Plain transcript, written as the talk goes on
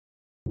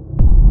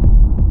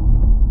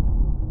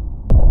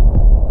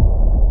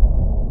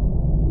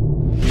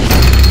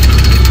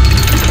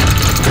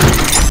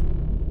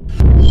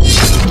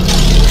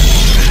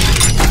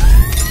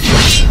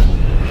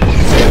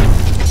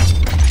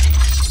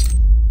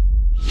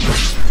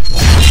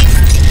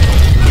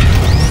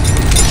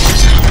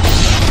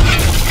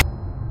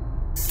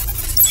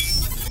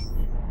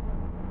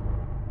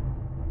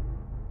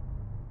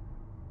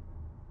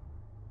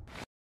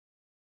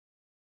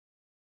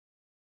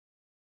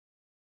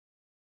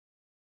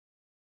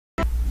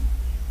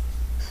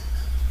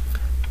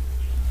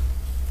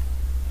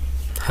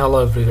Hello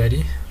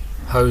everybody,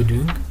 how are you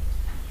doing?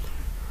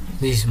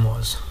 This is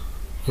Moz.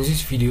 In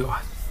this video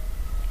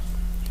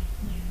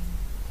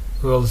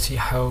we will see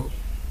how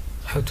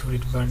to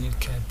read Vernier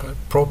caliper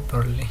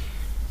properly.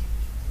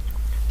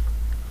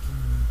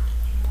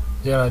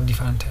 There are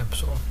different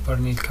types of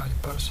Vernier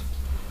calipers.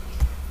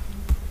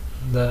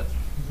 The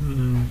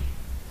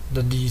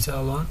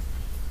digital one,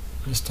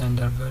 the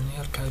standard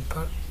Vernier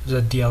caliper,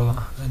 the dual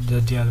one,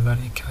 the dual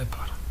Vernier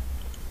caliper.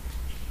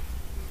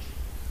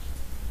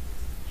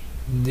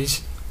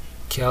 These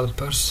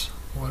calipers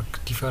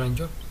work different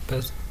job,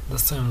 but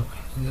in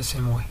the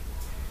same way.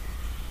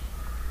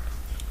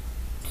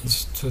 In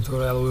this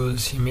tutorial we will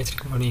see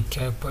metric Vernier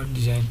caliper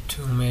designed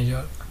to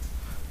measure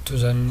to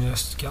the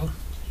nearest scale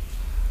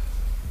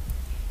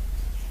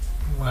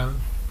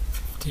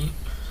 150,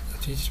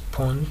 that is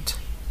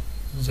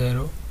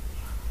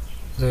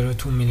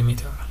 0.002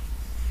 millimeter.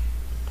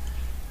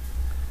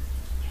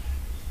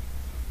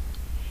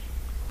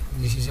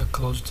 This is a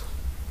closed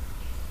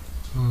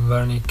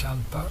Vernier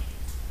caliper.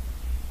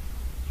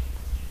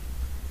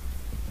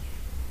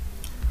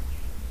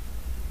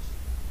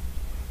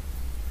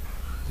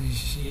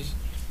 This is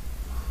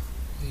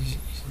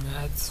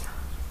not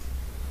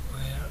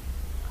where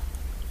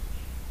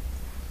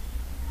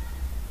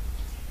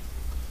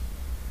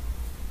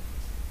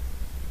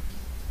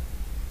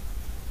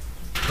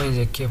when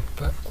the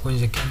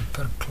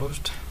caliper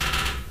closed,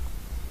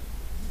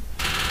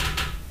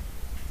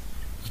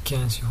 you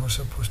can see we're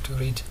supposed to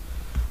read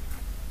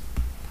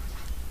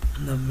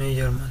the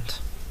measurement.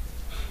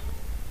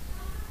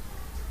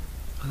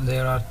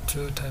 There are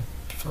two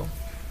types of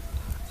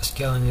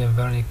scale in the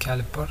Vernier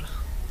caliper: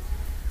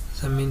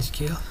 the main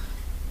scale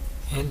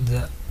and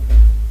the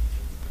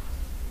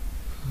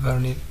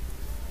Vernier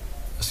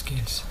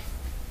scales.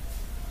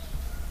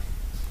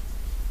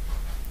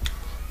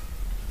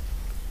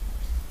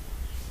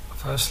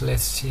 First,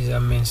 let's see the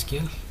main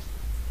scale.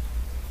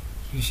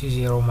 You see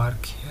zero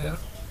mark here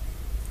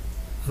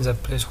in the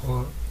place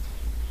where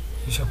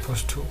you're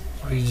supposed to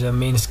read the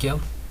main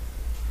scale.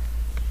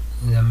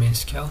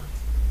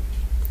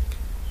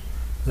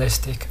 Let's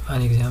take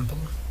an example.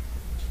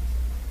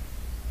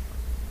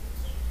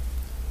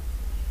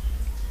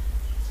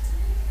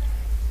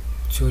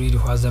 To read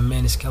what the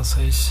main scale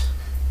says.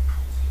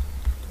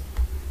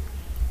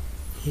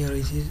 Here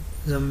it is,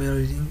 the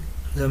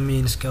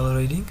main scale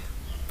reading.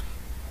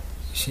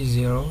 You see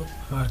zero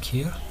mark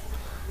here,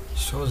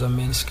 so the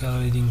main scale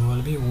reading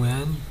will be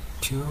 1,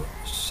 2,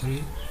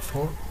 3,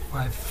 4,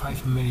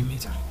 5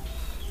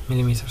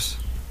 millimeters.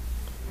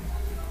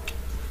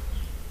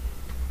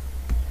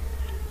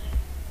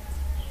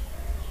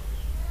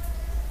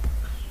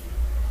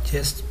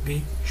 Just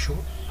be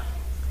sure,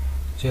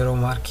 zero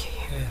mark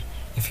here.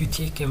 If you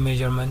take a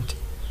measurement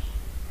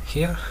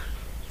here,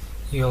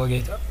 you will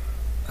get a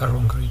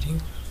wrong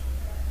reading.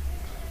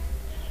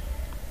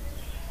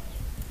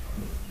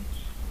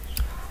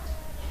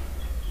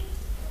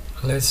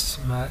 Let's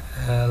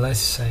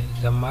say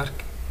the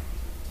mark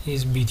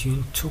is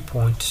between 2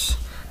 points,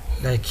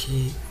 like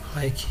you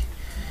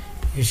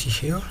see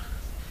here.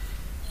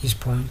 This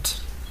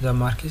point, the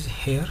mark is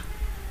here.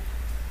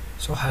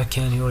 So how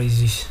can you read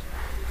this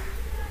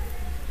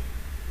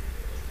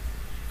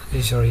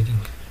reading?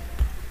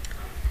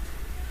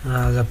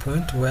 The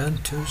point 1,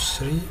 2,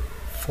 3,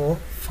 4,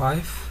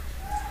 5.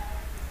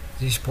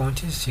 This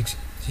point is 6.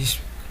 This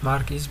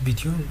mark is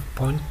between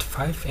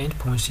 0.5 and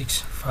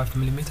 0.6, 5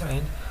 millimeter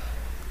and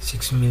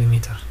 6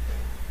 millimeter.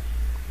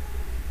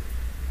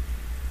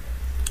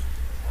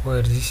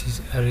 Where this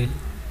is a real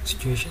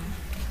situation,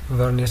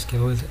 Vernier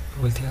scale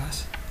will tell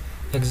us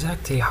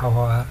exactly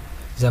how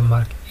the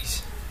mark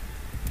is.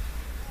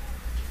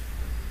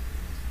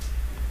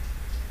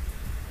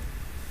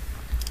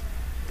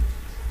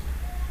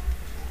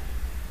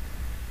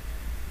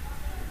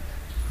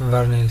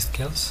 Vernier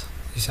scales.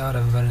 These are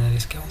Vernier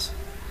scales.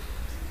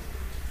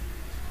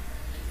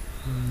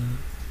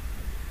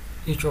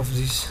 Each of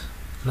these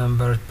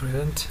number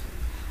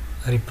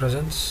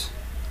represents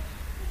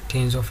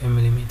tens of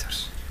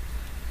millimeters.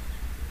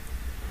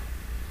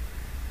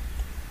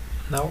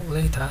 Now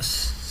let us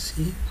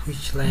see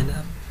which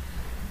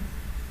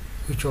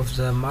of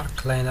the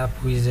mark line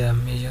up with the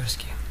measure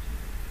scale.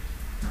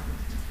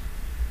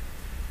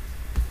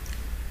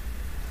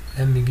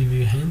 Let me give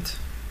you a hint.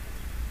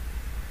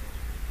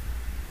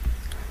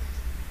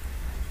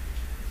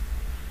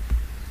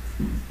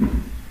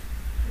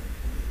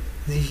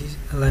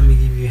 Let me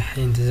give you a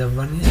hint. The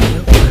Vernier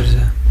scale where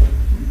the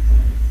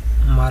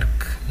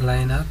mark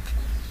line up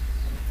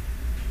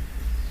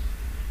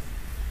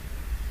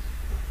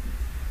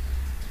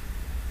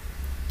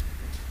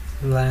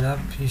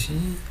you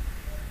see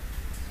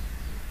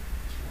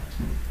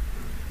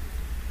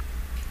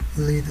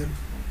little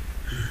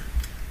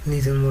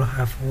more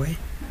halfway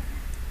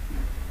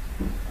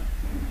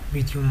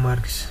between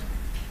marks.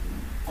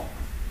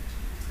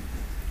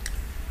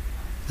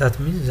 That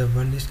means the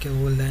Vernier scale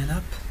will line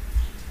up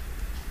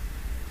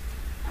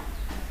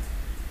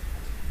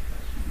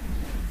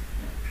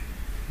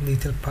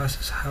little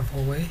passes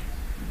halfway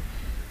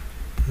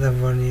the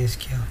Vernier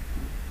scale.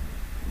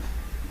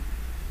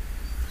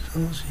 So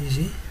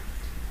easy.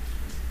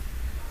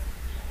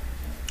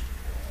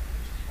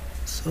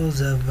 So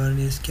the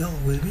vernier scale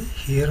will be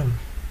here.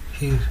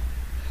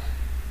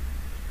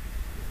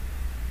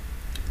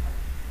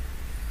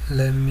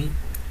 Let me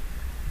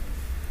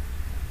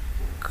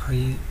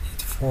create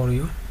it for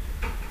you.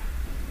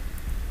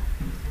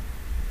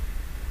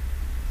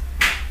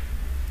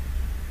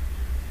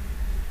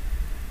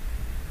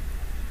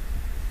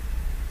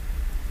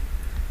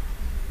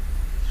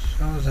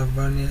 So the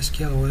vernier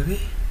scale will be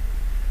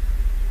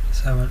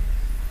 7.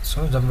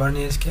 So the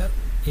vernier scale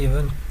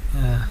even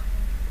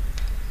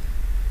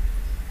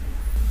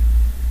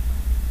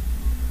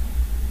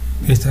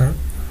better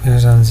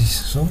than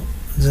this. So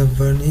the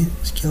vernier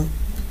scale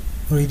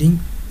reading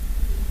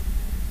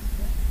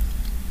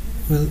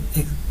will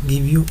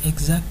give you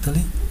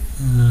exactly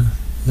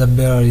the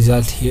better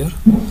result here.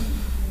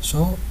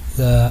 So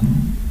the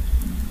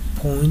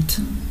point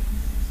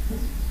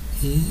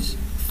is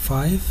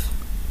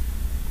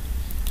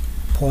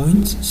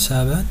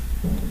 5.7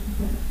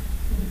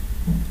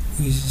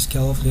 with a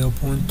scale of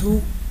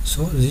 0.2,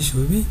 so this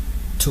will be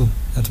 2.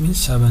 That means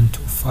 7 to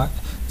 5.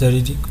 The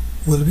reading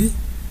will be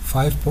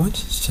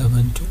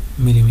 5.72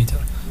 millimeter.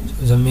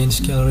 So the main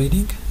scale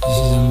reading. This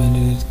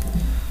is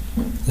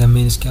the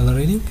main scale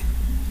reading.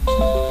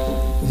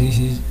 This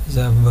is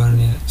the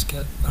vernier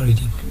scale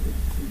reading.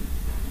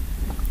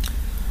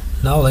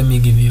 Now let me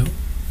give you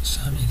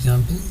some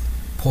example.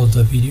 Pause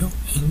the video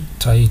and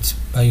try it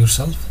by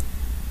yourself.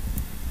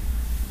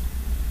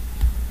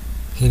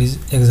 Here is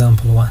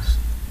example 1.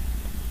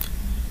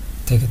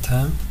 Take a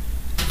time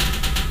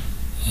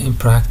and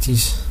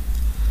practice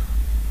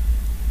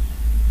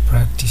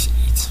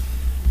it.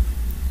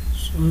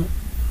 So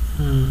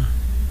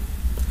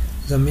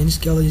the main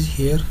scale is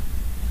here.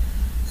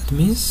 That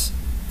means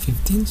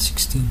 15,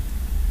 16.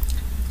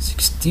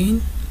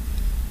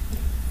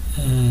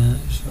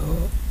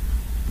 So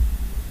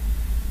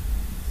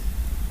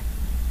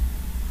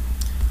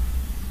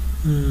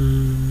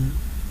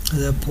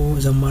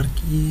the mark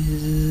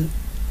is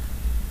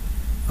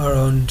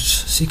around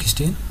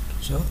 16.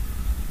 So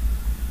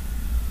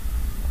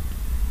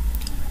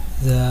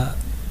the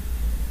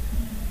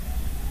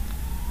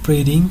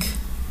reading,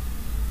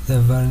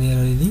 the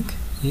vernier reading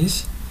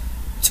is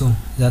 2.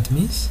 That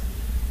means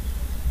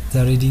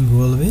the reading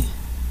will be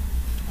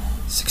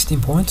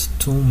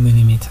 16.2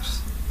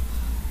 millimeters.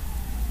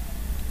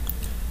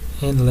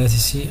 And let's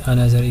see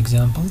another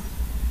example.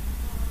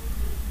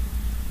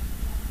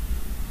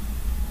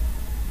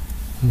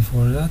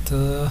 Before that,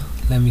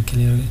 let me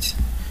clear it.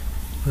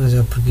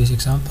 The previous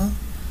example,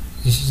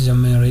 this is the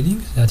main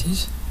reading, that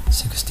is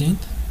 16.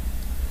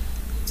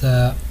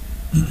 The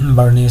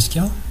vernier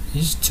scale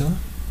is 2,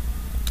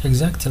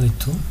 exactly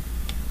 2.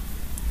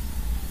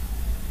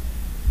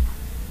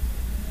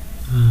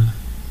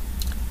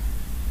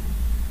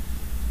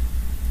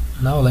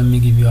 Now let me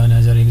give you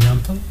another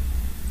example.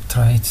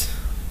 Try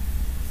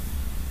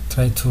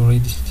to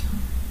read it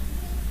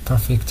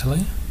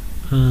perfectly.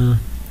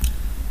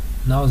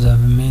 Now the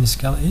main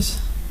scale is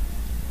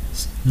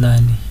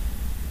 90.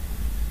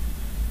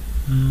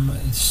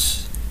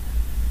 It's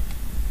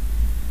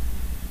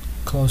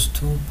close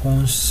to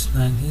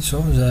 0.90.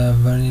 So the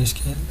vernier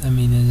scale,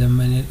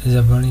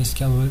 the vernier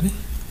scale will be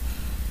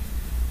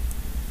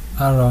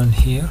around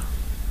here.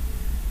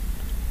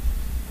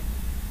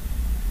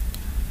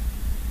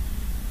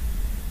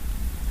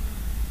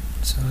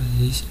 So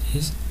this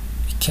is,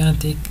 you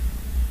can't take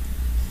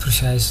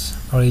precise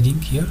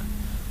reading here.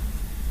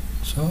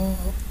 So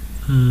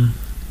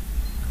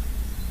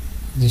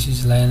this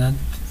is lined up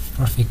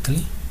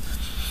perfectly.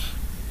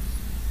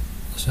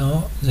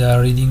 So the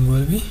reading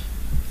will be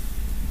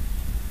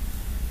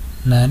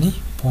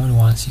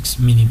 90.16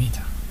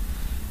 millimeter.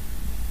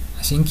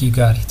 I think you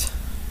got it.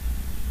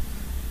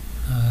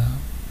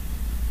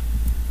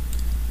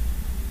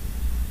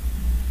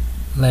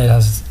 Let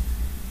us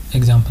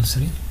example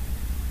 3.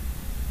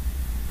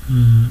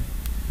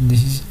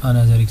 This is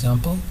another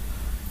example.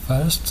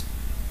 First,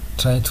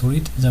 try to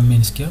read the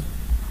main scale.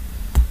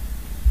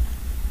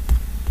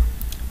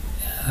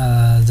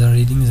 The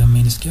reading the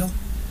main scale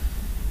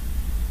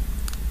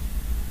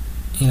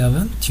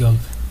 11, 12.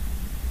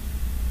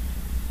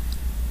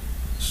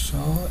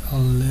 So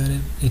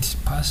it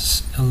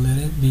passes a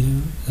little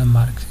between the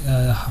mark,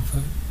 half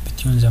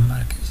between the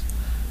markers.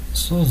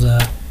 So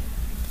the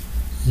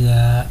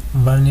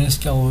vernier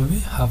scale will be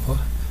halfway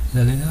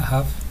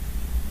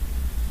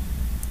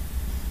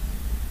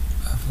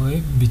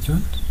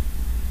between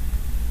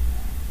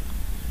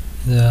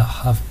the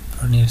half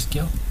vernier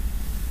scale.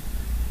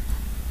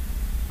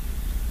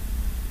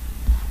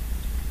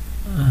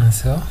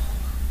 So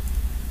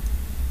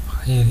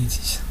here it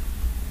is,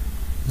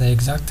 the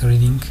exact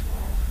reading.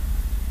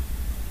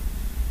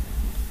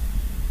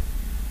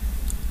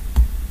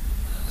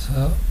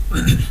 So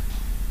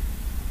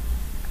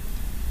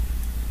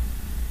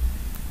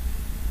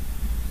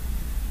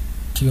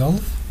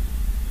 12,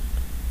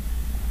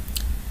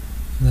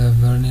 the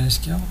vernier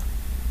scale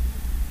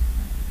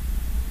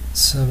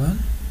 7,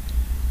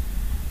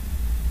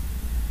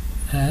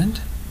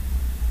 and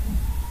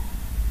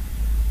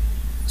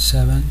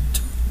 7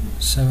 to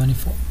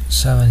 74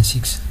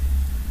 76.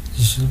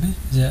 This will be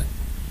the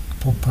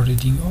proper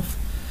reading of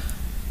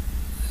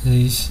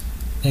this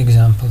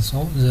example.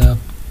 So the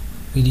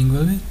reading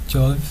will be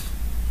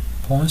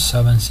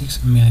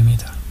 12.76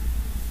 millimeter.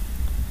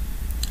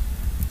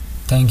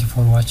 Thank you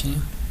for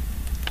watching.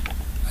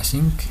 I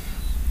think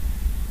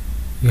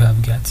you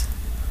have got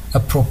a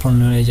proper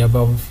knowledge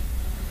about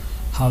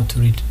how to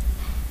read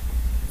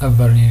a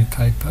vernier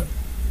caliper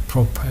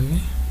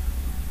properly.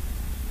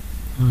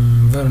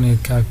 Vernier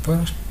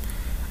caliper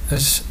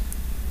is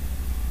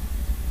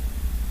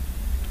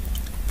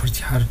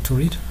pretty hard to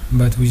read,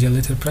 but with a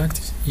little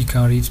practice you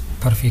can read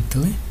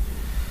perfectly.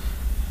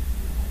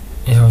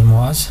 It was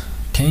Moaz.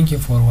 Thank you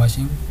for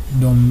watching.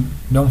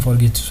 Don't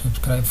forget to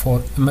subscribe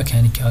for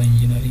mechanical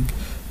engineering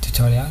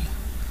tutorial.